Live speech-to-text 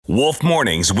Wolf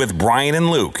Mornings with Brian and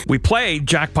Luke. We played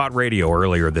Jackpot Radio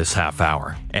earlier this half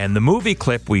hour, and the movie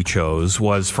clip we chose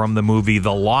was from the movie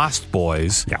The Lost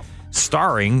Boys,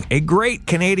 starring a great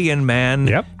Canadian man,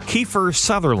 Kiefer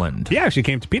Sutherland. He actually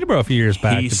came to Peterborough a few years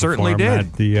back. He certainly did.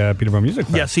 At the Peterborough Music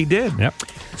Fest. Yes, he did. Yep.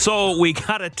 So we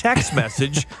got a text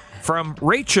message from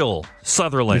Rachel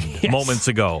Sutherland moments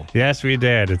ago. Yes, we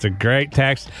did. It's a great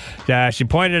text. She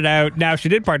pointed out, now she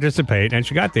did participate, and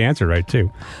she got the answer right,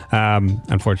 too.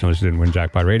 Unfortunately, she didn't win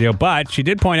Jackpot Radio, but she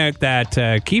did point out that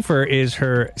Kiefer is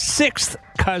her sixth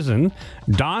cousin.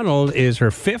 Donald is her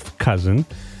fifth cousin.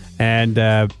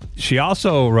 And she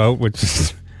also wrote, which is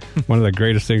one of the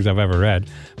greatest things I've ever read,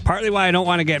 partly why I don't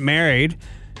want to get married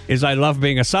is I love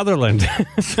being a Sutherland.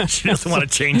 She doesn't want to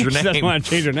change her name. She doesn't want to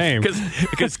change her name.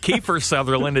 Because Kiefer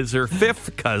Sutherland is her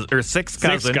fifth cousin, or sixth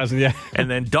cousin. Sixth cousin, yeah. And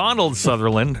then Donald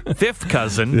Sutherland, fifth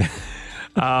cousin.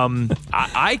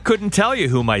 I couldn't tell you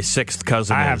who my sixth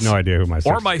cousin is. I have no idea who my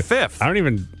sixth or my fifth. I don't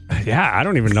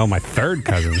even know my third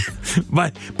cousin.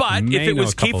 but if it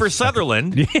was Kiefer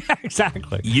Sutherland, yeah,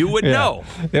 exactly, you would know.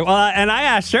 Well, and I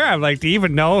asked her, I'm like, do you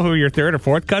even know who your third or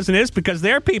fourth cousin is? Because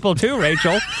they're people too,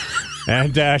 Rachel.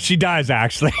 And she does,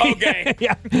 actually. Okay.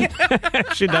 Yeah.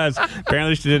 She does.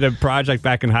 Apparently, she did a project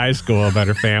back in high school about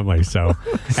her family. So,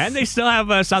 and they still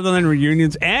have Sutherland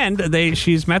reunions, and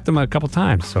she's met them a couple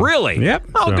times. So. Really? Yep.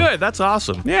 Oh, good. That's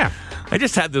awesome. Yeah. I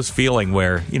just had this feeling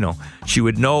where, she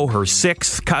would know her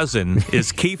sixth cousin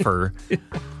is Kiefer,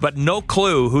 but no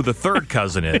clue who the third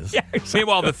cousin is. Yeah, exactly.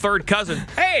 Meanwhile, the third cousin,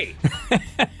 hey,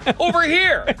 over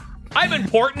here. I'm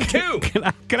important, too.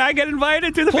 Can I get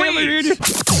invited to the family reunion?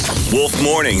 Wolf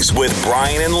Mornings with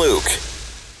Brian and Luke.